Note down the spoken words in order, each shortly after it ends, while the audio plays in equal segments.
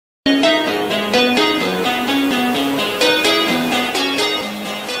Hello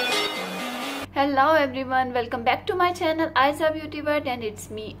everyone, welcome back to my channel Aiza Beauty World and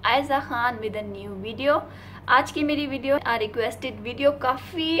it's me Aiza Khan with a new video। आज की मेरी video requested video,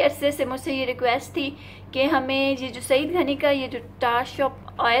 काफ़ी अरसे से मुझसे ये रिक्वेस्ट थी कि हमें ये जो सईद घनी का ये जो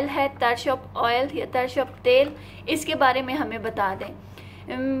टार्चअप ऑयल है, टार्चअप ऑयल या टार्चअप तेल, इसके बारे में हमें बता दें।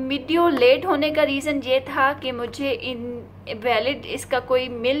 वीडियो लेट होने का रीज़न ये था कि मुझे वैलिड इसका कोई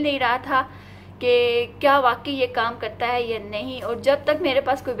मिल नहीं रहा था कि क्या वाकई ये काम करता है या नहीं, और जब तक मेरे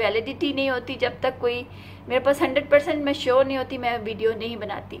पास कोई वैलिडिटी नहीं होती, जब तक कोई मेरे पास 100% में श्योर नहीं होती, मैं वीडियो नहीं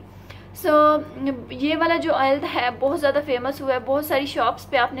बनाती। ये वाला जो ऑयल है बहुत ज़्यादा फेमस हुआ है, बहुत सारी शॉप्स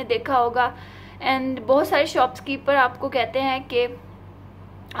पे आपने देखा होगा एंड बहुत सारे शॉप्सकीपर आपको कहते हैं कि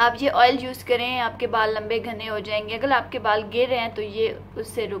आप ये ऑयल यूज़ करें, आपके बाल लंबे घने हो जाएंगे, अगर आपके बाल गिर रहे हैं तो ये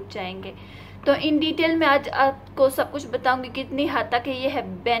उससे रुक जाएंगे। तो इन डिटेल में आज आपको सब कुछ बताऊंगी कितनी हद तक ये है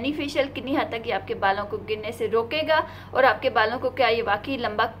बेनिफिशियल, कितनी हद तक ये आपके बालों को गिरने से रोकेगा और आपके बालों को क्या ये वाकई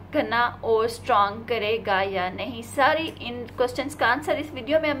लंबा घना और स्ट्रॉन्ग करेगा या नहीं। सारी इन क्वेश्चंस का आंसर इस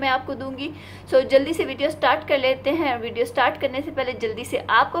वीडियो में मैं आपको दूंगी। जल्दी से वीडियो स्टार्ट कर लेते हैं। वीडियो स्टार्ट करने से पहले जल्दी से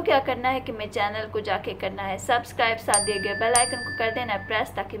आपको क्या करना है कि मेरे चैनल को जाके करना है सब्सक्राइब, साथ दिए गए बेल आइकन को कर देना है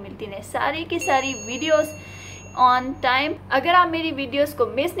प्रेस, ताकि मिलती रहे सारी की सारी वीडियोस ऑन टाइम। अगर आप मेरी वीडियोस को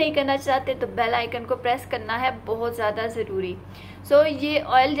मिस नहीं करना चाहते तो बेल आइकन को प्रेस करना है बहुत ज़्यादा ज़रूरी। ये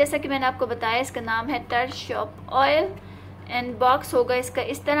ऑयल जैसा कि मैंने आपको बताया, इसका नाम है टार्चअप ऑयल एंड बॉक्स होगा इसका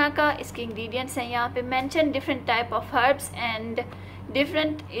इस तरह का। इसके इंग्रेडिएंट्स हैं यहाँ पे mention, different type of herbs and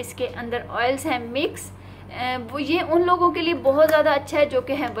different इसके अंदर ऑयल्स हैं मिक्स। वो ये उन लोगों के लिए बहुत ज़्यादा अच्छा है जो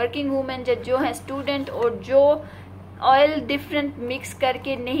कि हैं वर्किंग वूमेन, जो हैं स्टूडेंट, और जो ऑयल डिफरेंट मिक्स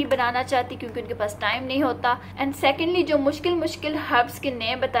करके नहीं बनाना चाहती क्योंकि उनके पास टाइम नहीं होता। एंड सेकेंडली जो मुश्किल हर्ब्स के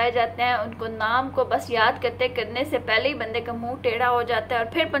नेम बताए जाते हैं, उनको नाम को बस याद करने से पहले ही बंदे का मुंह टेढ़ा हो जाता है और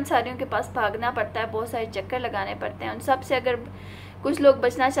फिर पंसारियों के पास भागना पड़ता है, बहुत सारे चक्कर लगाने पड़ते हैं। उन सब से अगर कुछ लोग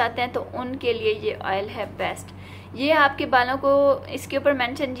बचना चाहते हैं तो उनके लिए ये ऑयल है बेस्ट। ये आपके बालों को, इसके ऊपर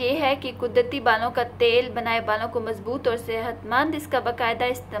मेंशन ये है कि कुदरती बालों का तेल बनाए बालों को मजबूत और सेहतमंद, इसका बाकायदा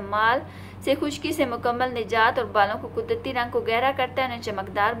इस्तेमाल से खुश्की से मुकम्मल निजात और बालों को कुदरती रंग को गहरा करता है, उन्हें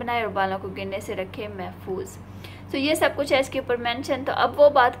चमकदार बनाए और बालों को गिरने से रखे महफूज। ये सब कुछ है इसके ऊपर मेंशन। तो अब वो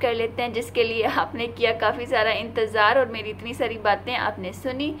बात कर लेते हैं जिसके लिए आपने किया काफ़ी सारा इंतज़ार और मेरी इतनी सारी बातें आपने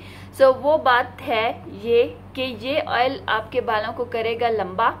सुनी। वो बात है ये कि ये ऑयल आपके बालों को करेगा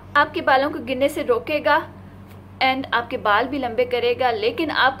लंबा, आपके बालों को गिरने से रोकेगा एंड आपके बाल भी लंबे करेगा, लेकिन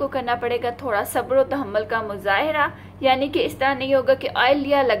आपको करना पड़ेगा थोड़ा सब्र और तहम्मुल का मुजाहिरा। यानी कि इस तरह नहीं होगा कि ऑयल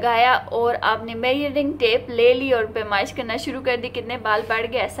लिया, लगाया और आपने मेजरिंग टेप ले ली और पैमाइश करना शुरू कर दी, कितने बाल बढ़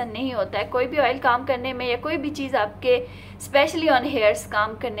गए। ऐसा नहीं होता है। कोई भी ऑयल काम करने में या कोई भी चीज़ आपके स्पेशली ऑन हेयर्स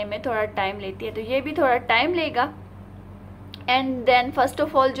काम करने में थोड़ा टाइम लेती है, तो ये भी थोड़ा टाइम लेगा। And then first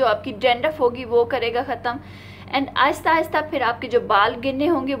of all जो आपकी डैंड्रफ होगी वो करेगा ख़त्म, एंड आहिस्ता आहिस्ता फिर आपके जो बाल गिरने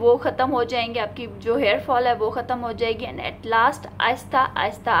होंगे वो ख़त्म हो जाएंगे, आपकी जो हेयर फॉल है वो ख़त्म हो जाएगी, and at last Aahista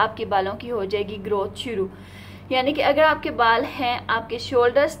Aahista आपके बालों की हो जाएगी ग्रोथ शुरू। यानी कि अगर आपके बाल हैं आपके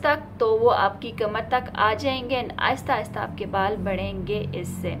शोल्डर्स तक तो वो आपकी कमर तक आ जाएंगे एंड आहिस्ता आहिस्ता आपके बाल बढ़ेंगे।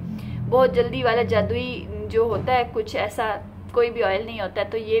 इससे बहुत जल्दी वाला जादुई जो होता है कुछ ऐसा कोई भी ऑयल नहीं होता है,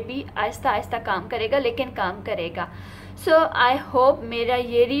 तो ये भी आहिस्ता आहिस्ता काम करेगा, लेकिन काम करेगा। आई होप मेरा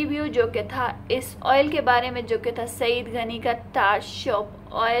ये रिव्यू जो कि था इस ऑयल के बारे में, जो कि था सईद घनी का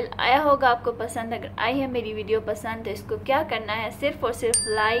टार्चअप ऑयल, आया होगा आपको पसंद। अगर आई है मेरी वीडियो पसंद तो इसको क्या करना है, सिर्फ और सिर्फ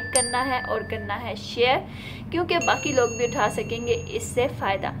लाइक करना है और करना है शेयर, क्योंकि बाकी लोग भी उठा सकेंगे इससे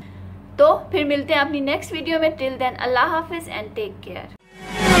फ़ायदा। तो फिर मिलते हैं अपनी नेक्स्ट वीडियो में। टिल देन अल्लाह हाफिज़ एंड टेक केयर।